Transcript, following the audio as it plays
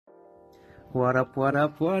What up, what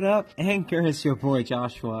up, what up? Anchor, it's your boy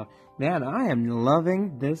Joshua. Man, I am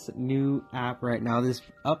loving this new app right now. This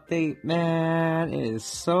update, man, it is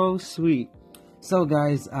so sweet. So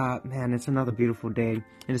guys, man, it's another beautiful day.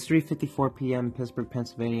 It is 3:54 p.m. Pittsburgh,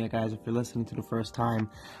 Pennsylvania, guys. If you're listening to the first time,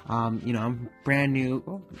 I'm brand new.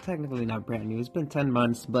 Well, technically not brand new. It's been 10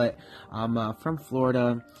 months, but I'm from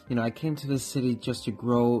Florida. I came to this city just to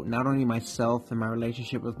grow not only myself and my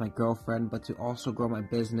relationship with my girlfriend, but to also grow my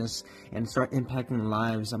business and start impacting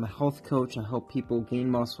lives. I'm a health coach. I help people gain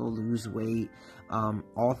muscle, lose weight,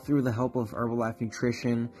 all through the help of Herbalife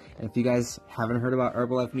Nutrition. And if you guys haven't heard about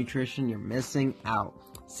Herbalife Nutrition, you're missing out.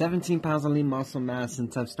 17 pounds of lean muscle mass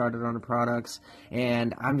since I've started on the products,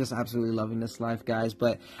 and I'm just absolutely loving this life, guys.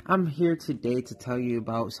 But I'm here today to tell you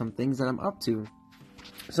about some things that I'm up to.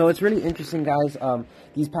 So it's really interesting, guys.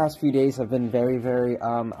 These past few days have been very, very,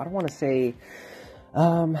 I don't want to say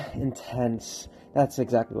intense. That's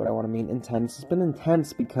exactly what I want to mean, intense. It's been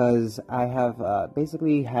intense because I have I'm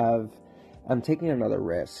taking another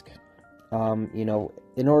risk. In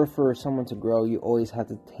order for someone to grow, you always have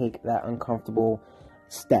to take that uncomfortable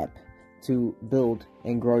step to build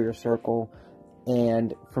and grow your circle.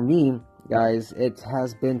 And for me, guys, it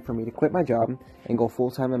has been for me to quit my job and go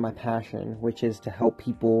full-time in my passion, which is to help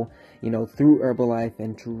people, through Herbalife,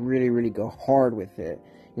 and to really, really go hard with it.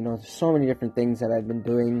 There's so many different things that I've been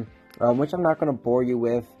doing, which I'm not going to bore you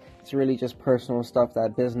with. It's really just personal stuff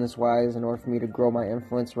that business-wise, in order for me to grow my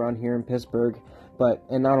influence around here in Pittsburgh,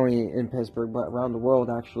 and not only in Pittsburgh, but around the world,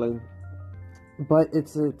 actually. But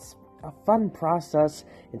it's a fun process.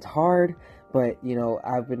 It's hard, but,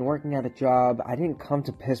 I've been working at a job. I didn't come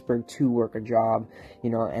to Pittsburgh to work a job,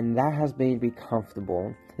 and that has made me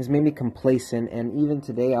comfortable. It's made me complacent, and even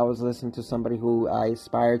today I was listening to somebody who I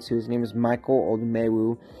aspire to. His name is Michael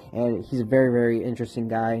Odumewu, and he's a very, very interesting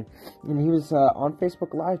guy. And he was on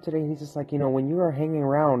Facebook Live today, and he's just like, when you are hanging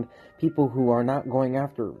around people who are not going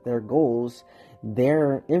after their goals,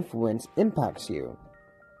 their influence impacts you.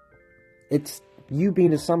 It's you being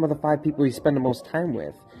the sum of the 5 people you spend the most time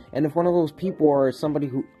with. And if one of those people are somebody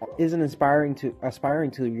who isn't aspiring to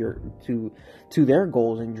their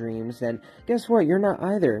goals and dreams, then guess what? You're not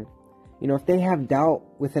either. If they have doubt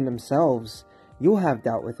within themselves, you'll have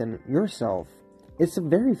doubt within yourself. It's a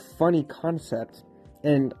very funny concept,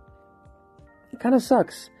 and it kind of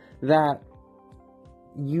sucks that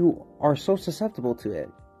you are so susceptible to it.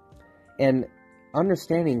 And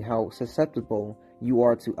understanding how susceptible you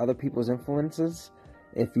are to other people's influences,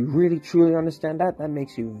 if you really truly understand that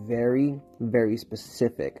makes you very, very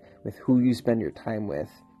specific with who you spend your time with.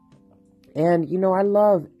 And, I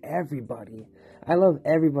love everybody. I love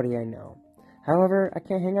everybody I know. However, I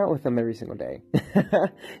can't hang out with them every single day.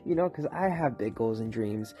 Because I have big goals and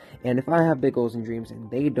dreams. And if I have big goals and dreams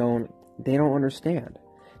and they don't understand.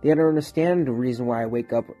 They don't understand the reason why I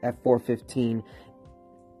wake up at 4:15.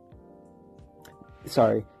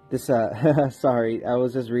 Sorry, sorry, I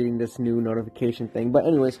was just reading this new notification thing. But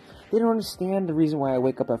anyways, they don't understand the reason why I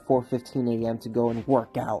wake up at 4:15 a.m. to go and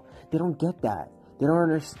work out. They don't get that. They don't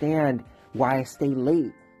understand why I stay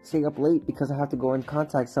up late because I have to go and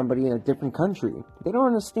contact somebody in a different country. They don't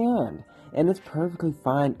understand. And it's perfectly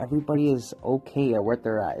fine. Everybody is okay at where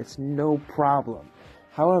they're at. It's no problem.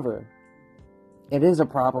 However, it is a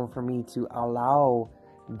problem for me to allow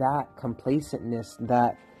that complacentness,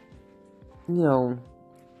 that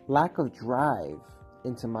lack of drive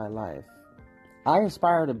into my life. I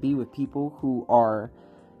aspire to be with people who are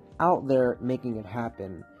out there making it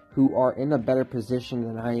happen, who are in a better position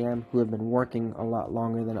than I am, who have been working a lot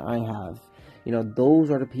longer than I have.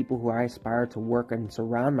 Those are the people who I aspire to work and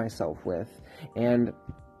surround myself with. And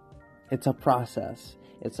it's a process.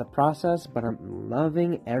 It's a process, but I'm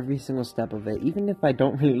loving every single step of it. Even if I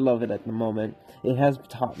don't really love it at the moment, it has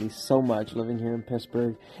taught me so much living here in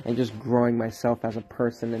Pittsburgh and just growing myself as a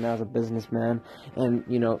person and as a businessman. And,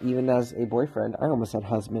 even as a boyfriend. I almost said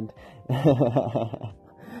husband.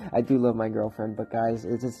 I do love my girlfriend, but guys,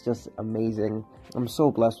 it's just amazing. I'm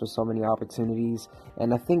so blessed with so many opportunities.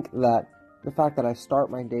 And I think that the fact that I start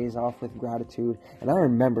my days off with gratitude, and I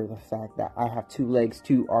remember the fact that I have 2 legs,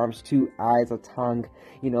 2 arms, 2 eyes, a tongue,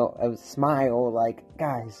 a smile,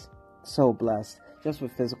 guys, so blessed, just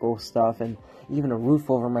with physical stuff, and even a roof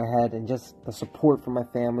over my head, and just the support from my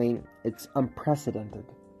family. It's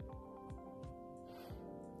unprecedented.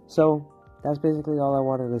 So, that's basically all I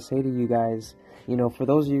wanted to say to you guys. For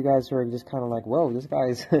those of you guys who are just kind of like, whoa, this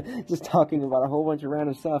guy's just talking about a whole bunch of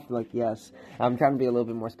random stuff. Yes, I'm trying to be a little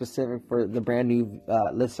bit more specific for the brand new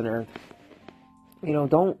listener.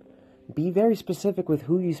 Don't be very specific with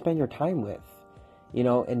who you spend your time with.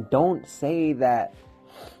 And don't say that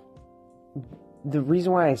the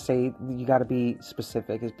reason why I say you got to be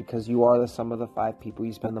specific is because you are the sum of the 5 people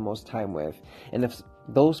you spend the most time with. And if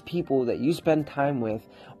those people that you spend time with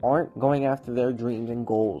aren't going after their dreams and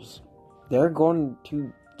goals, they're going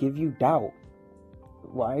to give you doubt.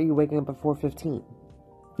 Why are you waking up at 4:15?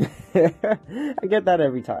 I get that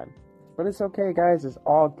every time. But it's okay, guys. It's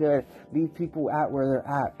all good. Leave people at where they're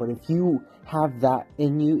at. But if you have that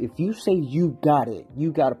in you, if you say you got it,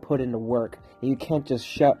 you got to put in the work. And you can't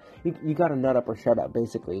just you got to nut up or shut up,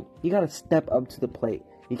 basically. You got to step up to the plate.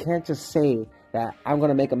 You can't just say that I'm going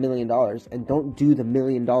to make $1 million and don't do the $1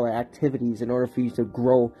 million activities in order for you to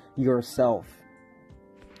grow yourself.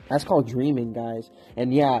 That's called dreaming, guys.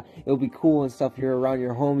 And yeah, it'll be cool and stuff. You're around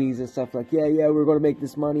your homies and stuff like, yeah, we're going to make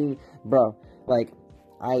this money. Bro, like,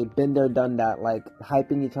 I've been there, done that. Like,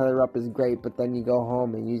 hyping each other up is great, but then you go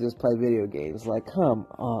home and you just play video games. Like, come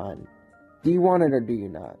on. Do you want it or do you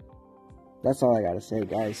not? That's all I gotta say,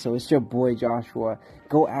 guys. So it's your boy, Joshua.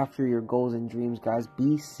 Go after your goals and dreams, guys.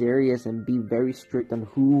 Be serious and be very strict on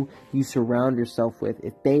who you surround yourself with.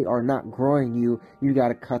 If they are not growing you, you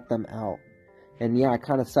gotta cut them out. And yeah, it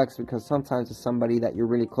kind of sucks because sometimes it's somebody that you're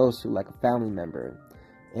really close to, like a family member.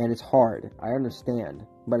 And it's hard. I understand.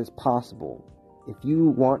 But it's possible. If you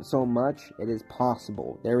want so much, it is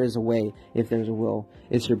possible. There is a way if there's a will.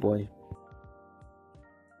 It's your boy.